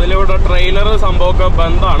 പക്ഷെ അതിലൂടെ ട്രെയിലർ സംഭവമൊക്കെ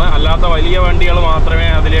ബന്ധാണ്. അല്ലാത്ത വലിയ വണ്ടികൾ മാത്രമേ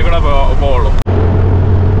അതിലേക്കൂടെ പോവുള്ളൂ.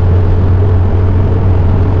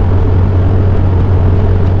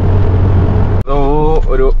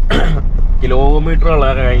 ഒരു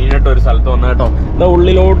കിലോമീറ്ററുകളൊക്കെ കഴിഞ്ഞിട്ട് ഒരു സ്ഥലത്ത് വന്ന കേട്ടോ. ഇത്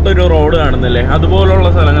ഉള്ളിലോട്ടൊരു റോഡ് കാണുന്നില്ലേ, അതുപോലുള്ള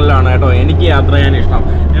സ്ഥലങ്ങളിലാണ് കേട്ടോ എനിക്ക് യാത്ര ചെയ്യാൻ ഇഷ്ടം.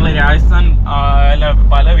 നിങ്ങൾ രാജസ്ഥാൻ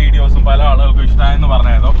പല വീഡിയോസും പല ആളുകൾക്കും ഇഷ്ടമായെന്ന്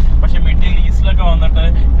പറഞ്ഞായിരുന്നു. പക്ഷെ മിഡിൽ ഈസ്റ്റിലൊക്കെ വന്നിട്ട്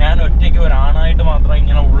ഞാൻ ഒറ്റയ്ക്ക് ഒരാണായിട്ട് മാത്രം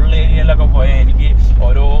ഇങ്ങനെ ഉള്ളേരിയയിലൊക്കെ പോയാൽ എനിക്ക്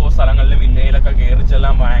ഓരോ സ്ഥലങ്ങളിലും വില്ലയിലൊക്കെ കയറി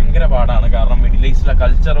ചെല്ലാൻ ഭയങ്കര പാടാണ്. കാരണം മിഡിൽ ഈസ്റ്റിലെ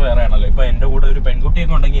കൾച്ചർ വേറെ ആണല്ലോ. ഇപ്പോൾ എൻ്റെ കൂടെ ഒരു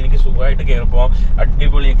പെൺകുട്ടിയൊക്കെ ഉണ്ടെങ്കിൽ എനിക്ക് സുഖമായിട്ട് കയറി പോകാം,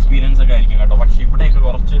 അടിപൊളി എക്സ്പീരിയൻസ് ഒക്കെ ആയിരിക്കും കേട്ടോ. പക്ഷെ ഇവിടെയൊക്കെ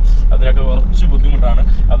അതിനൊക്കെ കുറച്ച് ബുദ്ധിമുട്ടാണ്.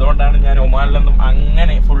 അതുകൊണ്ടാണ് ഞാൻ ഒമാനിലൊന്നും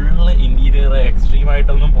അങ്ങനെ ഫുള്ള് ഇന്റീരിയർ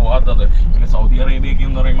എക്സ്ട്രീമായിട്ടൊന്നും പോകാത്തത്. പിന്നെ സൗദി അറേബ്യക്ക്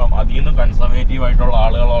എന്ന് പറയുമ്പോൾ അതിൽ നിന്ന് കൺസർവേറ്റീവ് ആയിട്ടുള്ള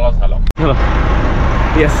ആളുകളുള്ള സ്ഥലം.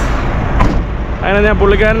 യെസ്, അങ്ങനെ ഞാൻ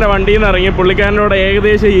പുള്ളിക്കാരൻ്റെ വണ്ടിയിൽ നിന്ന് ഇറങ്ങി. പുള്ളിക്കാരനോട്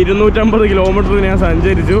ഏകദേശം 250 കിലോമീറ്റർ ഞാൻ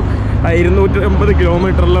സഞ്ചരിച്ചു. ആ 250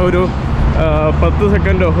 കിലോമീറ്ററിൽ ഒരു 10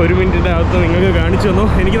 സെക്കൻഡോ 1 മിനിറ്റിൻ്റെ അകത്ത് നിങ്ങൾക്ക് കാണിച്ചു തന്നു.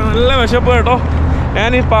 എനിക്ക് നല്ല വിശപ്പ് കേട്ടോ.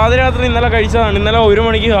 ഞാൻ പാതിരാത്രി ഇന്നലെ കഴിച്ചതാണ്. ഇന്നലെ 1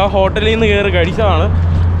 മണിക്ക് ആ ഹോട്ടലിൽ നിന്ന് കയറി കഴിച്ചതാണ്.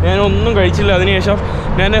 ഞാനൊന്നും കഴിച്ചില്ല. അതിനുശേഷം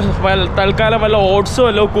ഞാൻ തൽക്കാലം വല്ല ഓട്സും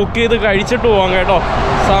വല്ലോ കുക്ക് ചെയ്ത് കഴിച്ചിട്ട് പോകാം കേട്ടോ.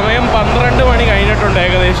 സമയം 12 മണി കഴിഞ്ഞിട്ടുണ്ട്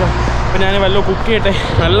ഏകദേശം. അപ്പോൾ ഞാൻ വല്ല കുക്ക് ചെയ്യട്ടെ,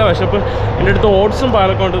 നല്ല വിശപ്പ്. എൻ്റെ അടുത്ത് ഓട്സും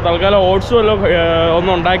പാലൊക്കെ ഉണ്ട്. തൽക്കാലം ഓട്സും വല്ലോ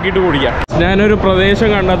ഒന്ന് ഉണ്ടാക്കിയിട്ട് കുടിക്കാം. ഞാനൊരു പ്രദേശം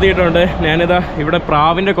കണ്ടെത്തിയിട്ടുണ്ട്. ഞാനിതാ ഇവിടെ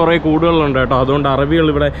പ്രാവിൻ്റെ കുറേ കൂടുകളുണ്ട് കേട്ടോ. അതുകൊണ്ട് അറബികൾ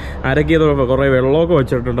ഇവിടെ അരക്കിയത് കുറേ വെള്ളമൊക്കെ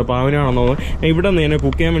വെച്ചിട്ടുണ്ട്. പ്രാവിനാണെന്ന് തോന്നുന്നു. ഇവിടെ നിന്ന് ഞാൻ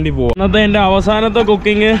കുക്ക് ചെയ്യാൻ വേണ്ടി പോകും. അന്നത്തെ എൻ്റെ അവസാനത്തെ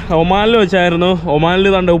കുക്കിങ് ഒമാനിൽ വെച്ചായിരുന്നു. ഒമാനിൽ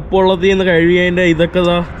തണ്ട് ഉപ്പുവെള്ളത്തിൽ നിന്ന് കഴുകിയതിൻ്റെ ഇതൊക്കെ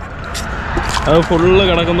അത് ഫുള്ള്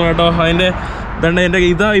കിടക്കുന്നു കേട്ടോ. അതിൻ്റെ എൻ്റെ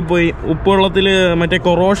ഇതായിപ്പോയി. ഉപ്പുവെള്ളത്തിൽ മറ്റേ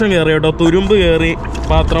കൊറോഷൻ കയറി കേട്ടോ, തുരുമ്പ് കയറി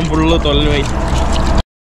പാത്രം ഫുള്ള് തൊലഞ്ഞുപോയി.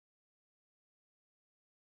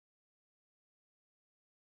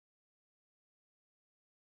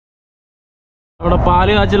 അവിടെ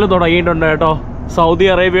പാല് കാച്ചൽ തുടങ്ങിയിട്ടുണ്ട് കേട്ടോ. സൗദി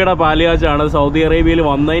അറേബ്യയുടെ പാല് കാച്ചാണ്. സൗദി അറേബ്യയിൽ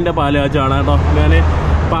വന്നതിൻ്റെ പാല് കാച്ചാണ് കേട്ടോ. ഞാൻ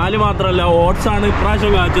പാല് മാത്രമല്ല ഓട്സാണ്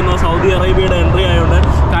ഇപ്രാവശ്യം കാച്ചുന്നത്. സൗദി അറേബ്യയുടെ എൻട്രി ആയതുകൊണ്ട്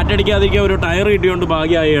കാറ്റടിക്കാതിരിക്കാൻ ഒരു ടയർ കിട്ടിയോണ്ട്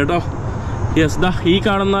ഭാഗ്യമായി കേട്ടോ. യെസ്, ഈ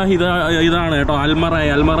കാണുന്ന ഇതാണ് കേട്ടോ അൽമറായ്.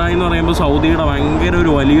 അൽമറായ് എന്ന് പറയുമ്പോൾ സൗദിയുടെ ഭയങ്കര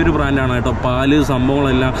വലിയൊരു ബ്രാൻഡാണ് കേട്ടോ. പാല്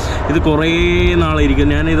സംഭവങ്ങളെല്ലാം ഇത് കുറേ നാളിരിക്കും.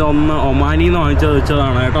 ഞാനിത് ഒമാനിൽ നിന്ന്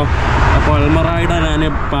വെച്ചതാണ് കേട്ടോ. അപ്പോൾ അൽമറായുടെ ഞാൻ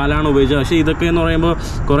പാലാണ് ഉപയോഗിച്ചത്. പക്ഷേ ഇതൊക്കെ എന്ന് പറയുമ്പോൾ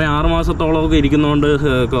കുറേ 6 മാസത്തോളമൊക്കെ ഇരിക്കുന്നതുകൊണ്ട്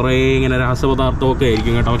കുറേ ഇങ്ങനെ രാസപദാർത്ഥമൊക്കെ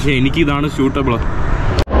ആയിരിക്കും കേട്ടോ. പക്ഷേ എനിക്കിതാണ് സ്യൂട്ടബിൾ.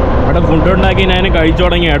 അവിടെ ഫുഡ് ഉണ്ടാക്കി ഞാൻ കഴിച്ചു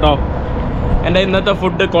തുടങ്ങി കേട്ടോ. എൻ്റെ ഇന്നത്തെ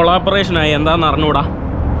ഫുഡ് കൊളാബറേഷനായി. എന്താണെന്ന് അറിഞ്ഞൂടാ,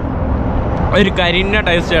 ഒരു കരിഞ്ഞ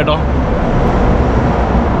ടേസ്റ്റ് കേട്ടോ.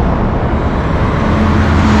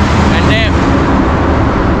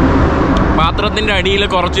 പാത്രത്തിൻ്റെ അടിയിൽ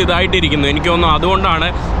കുറച്ച് ഇതായിട്ടിരിക്കുന്നു. എനിക്ക് തോന്നുന്നു അതുകൊണ്ടാണ്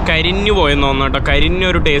കരിഞ്ഞു പോയെന്ന് തോന്നുന്നു കേട്ടോ.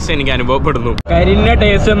 കരിഞ്ഞൊരു ടേസ്റ്റ് എനിക്ക് അനുഭവപ്പെടുന്നു. കരിഞ്ഞ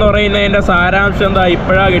ടേസ്റ്റ് എന്ന് പറയുന്നതിൻ്റെ സാരാംശം എന്താ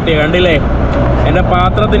ഇപ്പോഴാണ് കിട്ടിയത്, കണ്ടില്ലേ? എൻ്റെ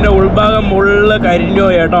പാത്രത്തിൻ്റെ ഉൾഭാഗം മുള്ള് കരിഞ്ഞു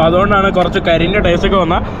പോയി കേട്ടോ. അതുകൊണ്ടാണ് കുറച്ച് കരിഞ്ഞ ടേസ്റ്റൊക്കെ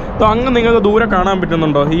വന്നാൽ. അപ്പോൾ അങ്ങ് നിങ്ങൾക്ക് ദൂരെ കാണാൻ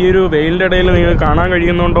പറ്റുന്നുണ്ടോ? ഈ ഒരു വെയിലിൻ്റെ ഇടയിൽ നിങ്ങൾക്ക് കാണാൻ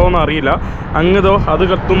കഴിയുന്നുണ്ടോ എന്ന് അറിയില്ല. അങ്ങതോ അത്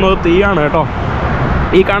കത്തുന്നത് തീയാണ് കേട്ടോ.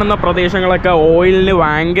 ഈ കാണുന്ന പ്രദേശങ്ങളൊക്കെ ഓയിലിന്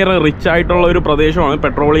ഭയങ്കര റിച്ച് ആയിട്ടുള്ള ഒരു പ്രദേശമാണ്,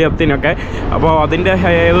 പെട്രോളിയത്തിനൊക്കെ. അപ്പോൾ അതിൻ്റെ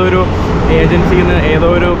ഏതോ ഒരു ഏജൻസിയിൽ നിന്ന് ഏതോ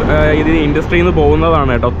ഒരു ഇൻഡസ്ട്രിയിൽ നിന്ന്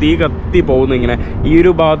പോകുന്നതാണ് കേട്ടോ. തീ കത്തി പോകുന്നു ഇങ്ങനെ. ഈ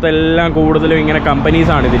ഒരു ഭാഗത്തെല്ലാം കൂടുതലും ഇങ്ങനെ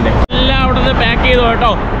കമ്പനീസാണ് ഇതിൻ്റെ. എല്ലാം അവിടെ നിന്ന് പാക്ക് ചെയ്തു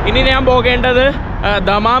കേട്ടോ. ഇനി ഞാൻ പോകേണ്ടത്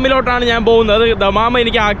ദമാമിലോട്ടാണ് ഞാൻ പോകുന്നത്. ദമാം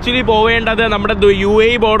എനിക്ക് ആക്ച്വലി പോകേണ്ടത് നമ്മുടെ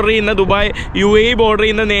UAE ബോർഡറിൽ നിന്ന് UAE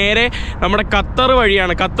ബോർഡറിൽ നിന്ന് നേരെ നമ്മുടെ ഖത്തർ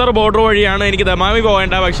വഴിയാണ്. ഖത്തർ ബോർഡർ വഴിയാണ് എനിക്ക് ദമാമിൽ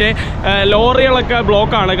പോകേണ്ടത്. പക്ഷേ ലോറികളൊക്കെ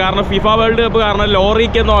ബ്ലോക്കാണ്. കാരണം ഫിഫ വേൾഡ് കപ്പ് കാരണം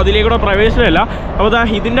ലോറിക്കൊന്നും അതിലേക്കൂടെ പ്രവേശനമില്ല. അപ്പോൾ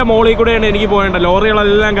ഇതിൻ്റെ മുകളിൽ കൂടെയാണ് എനിക്ക് പോകേണ്ടത്.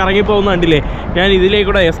 ലോറികളെല്ലാം കറങ്ങിപ്പോകുന്ന കണ്ടില്ലേ? ഞാൻ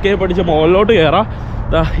ഇതിലേക്കൂടെ എസ്കേപ്പ് അടിച്ച് മുകളിലോട്ട് കയറാം.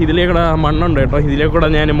 ഇതിലേക്കൂടെ മണ്ണുണ്ട് കേട്ടോ. ഇതിലേക്കൂടെ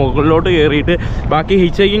ഞാൻ മുകളിലോട്ട് കയറിയിട്ട് ബാക്കി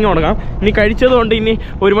ഹിച്ചേക്കിങ് തുടങ്ങാം. ഇനി കഴിച്ചതുകൊണ്ട് ഇനി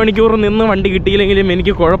 1 മണിക്കൂർ നിന്ന് വണ്ടി കിട്ടിയില്ലെങ്കിലും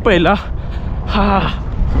എനിക്ക് കുഴപ്പമില്ല.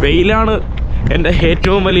 വെയിലാണ് എൻ്റെ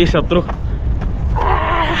ഏറ്റവും വലിയ ശത്രു.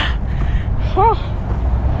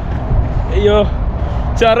 അയ്യോ,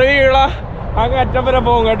 ചെറിയ അങ്ങ് അറ്റം വരെ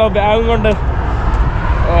പോകും കേട്ടോ ബാഗും കൊണ്ട്.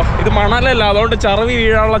 ഇത് മണലല്ല, അതുകൊണ്ട് ചറവി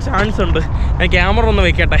വീഴാനുള്ള ചാൻസ് ഉണ്ട്. ഞാൻ ക്യാമറ ഒന്ന്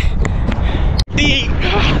വെക്കട്ടെ.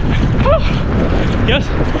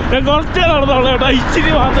 ഞാൻ കുറച്ചേ നടന്നോളൂ കേട്ടോ,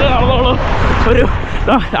 ഇച്ചിരി മാത്രമേ നടന്നോളൂ. ഒരു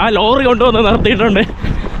ആ ലോറി കൊണ്ടുവന്ന് നിർത്തിയിട്ടുണ്ട്.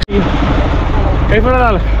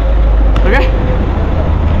 ഓക്കെ,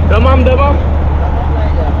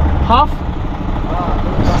 ഹാഫ്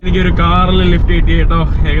എനിക്കൊരു കാറിൽ ലിഫ്റ്റ് കിട്ടി കേട്ടോ.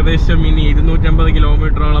 ഏകദേശം ഇനി 250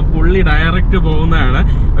 കിലോമീറ്ററോളം. പുള്ളി ഡയറക്റ്റ് പോകുന്നതാണ്.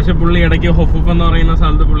 പക്ഷെ പുള്ളി ഇടയ്ക്ക് ഹൊഫുഫ് എന്ന് പറയുന്ന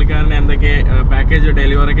സ്ഥലത്ത് പുള്ളിക്കാരനെ എന്തൊക്കെ പാക്കേജ്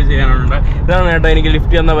ഡെലിവറി ഒക്കെ ചെയ്യാനുണ്ട്. ഇതാണ് കേട്ടോ എനിക്ക്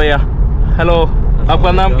ലിഫ്റ്റ് തന്ന ഭയ്യ. ഹലോ,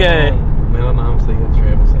 आपका नाम क्या है? मेरा नाम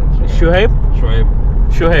शुहैब.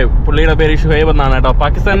 शुहैब. പുള്ളിയുടെ പേര് ഷുഹൈബ് എന്നാണ് കേട്ടോ.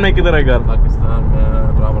 പാകിസ്ഥാൻ में किधर है घर? पाकिस्तान में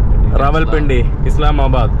रावलपिंडी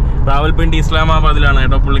इस्लामाबाद. रावलपिंडी इस्लामाबादिലാണ്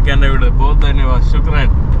കേട്ടോ പുള്ളിക്കാരൻ്റെ വീട്. बहुत धन्यवाद, शुक्रान.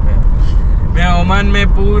 मैं ओमान में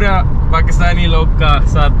पूरा पाकिस्तानी लोग का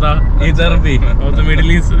साथ था, इधर भी. तो മിഡിൽ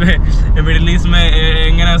ഈസ്റ്റ് में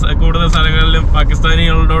എങ്ങനെ കൂടുതൽ സ്ഥലങ്ങളിലും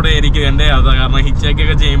പാകിസ്ഥാനികളോട് എനിക്ക് എൻ്റെ യാത്ര. കാരണം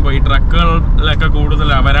ഹിച്ചൊക്കെ ചെയ്യുമ്പോൾ ഈ ട്രക്കുകളിലൊക്കെ കൂടുതൽ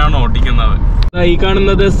അവരാണ് ഓടിക്കുന്നത്. ഈ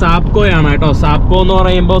കാണുന്നത് സാപ്കോയാണ് കേട്ടോ. സാപ്കോ എന്ന്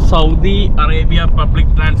പറയുമ്പോൾ Saudi Arabia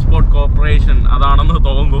public transport corporation അതാണെന്ന്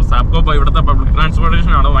തോന്നുന്നു. സാപ്കോ ഇവിടുത്തെ പബ്ലിക്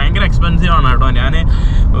ട്രാൻസ്പോർട്ടേഷൻ ആണ്. ഭയങ്കര എക്സ്പെൻസീവ് ആണ് കേട്ടോ. ഞാൻ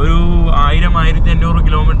ഒരു 1000-1500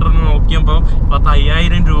 കിലോമീറ്ററിന് നോക്കിയപ്പോൾ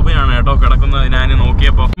 10,000 രൂപയാണ് കേട്ടോ കിടക്കുന്നത്. ഞാൻ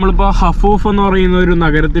നോക്കിയപ്പോൾ നമ്മളിപ്പോൾ ഹഫൂഫ് എന്ന് പറയുന്ന ഒരു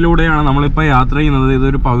നഗരത്തിലൂടെയാണ് നമ്മളിപ്പോൾ യാത്ര ചെയ്യുന്നത്.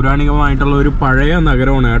 ഇതൊരു പൗരാണികമായിട്ടുള്ള ഒരു പഴയ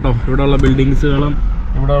നഗരമാണ് കേട്ടോ. ഇവിടെയുള്ള ബിൽഡിങ്സുകളും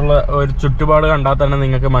ഇവിടെയുള്ള ഒരു ചുറ്റുപാട് കണ്ടാൽ തന്നെ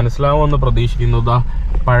നിങ്ങൾക്ക് മനസ്സിലാവുമെന്ന് പ്രതീക്ഷിക്കുന്നു.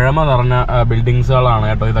 പഴമ നിറഞ്ഞ ബിൽഡിങ്സുകളാണ്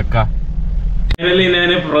കേട്ടോ ഇതൊക്കെ. ഫൈനലി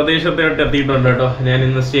ഞാൻ പ്രദേശത്തോട്ട് എത്തിയിട്ടുണ്ട് കേട്ടോ. ഞാൻ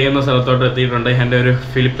ഇന്ന് സ്റ്റേ ചെയ്യുന്ന സ്ഥലത്തോട്ട് എത്തിയിട്ടുണ്ട്. എൻ്റെ ഒരു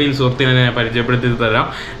ഫിലിപ്പീൻ സുഹൃത്തിനെ ഞാൻ പരിചയപ്പെടുത്തി തരാം.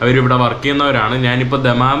 അവരിവിടെ വർക്ക് ചെയ്യുന്നവരാണ്. ഞാനിപ്പോൾ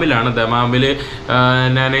ദമാമിലാണ്. ദമാമിൽ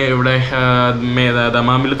ഞാൻ ഇവിടെ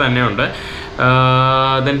ദമാമിൽ തന്നെയുണ്ട്.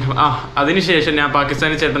 അതിനുശേഷം ഞാൻ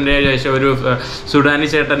പാകിസ്ഥാനി ചേട്ടൻ്റെ ശേഷം ഒരു സുഡാനി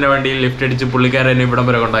ചേട്ടൻ്റെ വണ്ടിയിൽ ലിഫ്റ്റ് അടിച്ച് പുള്ളിക്കാരൻ ഇവിടം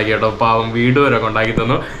വരെ കൊണ്ടാക്കി കേട്ടോ. പാവം വീട് വരെ കൊണ്ടാക്കി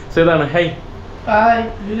തന്നു. സോ ഇതാണ്. High,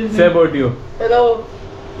 say about you. Hello,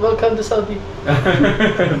 welcome to Saudi.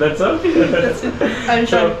 That's all. That's it. I'm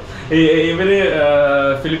sure. ഇവര്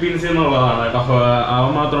ഫിലിപ്പീൻസിൽ നിന്നുള്ളതാണ് കേട്ടോ.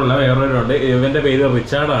 അവൻ മാത്രമല്ല വേറൊരുണ്ട്. ഇവന്റെ പേര്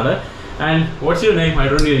റിച്ചാർഡാണ്. And what's your name? I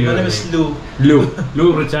don't know. My name is Lou. ലൂ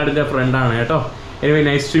റിച്ചാർഡിന്റെ ഫ്രണ്ടാണ് കേട്ടോ. Anyway,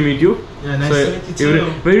 nice to meet you. Yeah, nice to meet you too.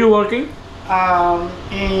 Where are you working?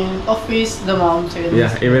 In office the mountains.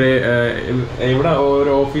 Yeah, ഇവിടെ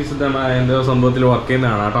ഒരു ഓഫീസിൽ തന്നെ എന്തോ സംഭവത്തിൽ work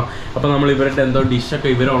ചെയ്യുന്നതാണ് കേട്ടോ. അപ്പോൾ നമ്മൾ ഇവരുടെ എന്തോ ഡിഷൊക്കെ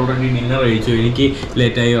ഇവർ ഓൾറെഡി ഡിന്നർ കഴിച്ചു. എനിക്ക്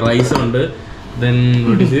ലേറ്റായി. റൈസ് ഉണ്ട്. Then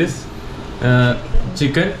what is this?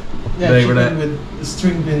 Chicken. ഇവിടെ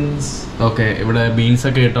string beans. ഓക്കെ, ഇവിടെ ബീൻസ്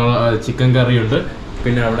ഒക്കെ ഇട്ടോ ചിക്കൻ കറി ഉണ്ട്.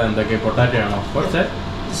 പിന്നെ അവിടെ എന്തൊക്കെ പൊട്ടാറ്റോ ആണോ കുറച്ച്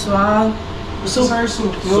This one,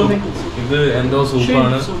 soup. ഇത് എന്തോ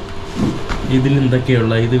സൂപ്പാണ്. ഇതിൽ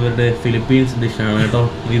എന്തൊക്കെയുള്ള ഇത് ഇവരുടെ ഫിലിപ്പീൻസ് ഡിഷാണ് കേട്ടോ.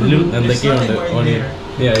 ഇതിലും എന്തൊക്കെയുണ്ട് onion.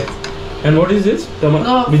 And what is this?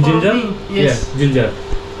 With ginger? Yes. Ginger.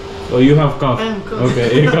 So you have cough. Okay.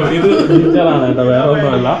 ഇത് ginger ആണ് കേട്ടോ, വേറെ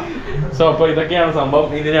ഒന്നുമല്ല. സോ അപ്പോൾ ഇതൊക്കെയാണ് സംഭവം.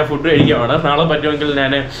 ഇനി ഞാൻ ഫുഡ് കഴിക്കുകയാണ്. നാളെ പറ്റുമെങ്കിൽ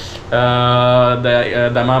ഞാൻ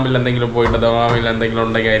ദമാമിൽ എന്തെങ്കിലും പോയിട്ട് ദമാമിൽ എന്തെങ്കിലും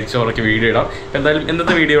ഉണ്ടെങ്കിൽ അരിച്ചോറൊക്കെ വീഡിയോ ഇടാം. എന്തായാലും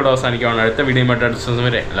ഇന്നത്തെ വീഡിയോ ഇവിടെ അവസാനിക്കുകയാണ്. അടുത്ത വീഡിയോ ആയിട്ട് അടുത്ത ദിവസം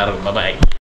വരെ എല്ലാവർക്കും ബൈ.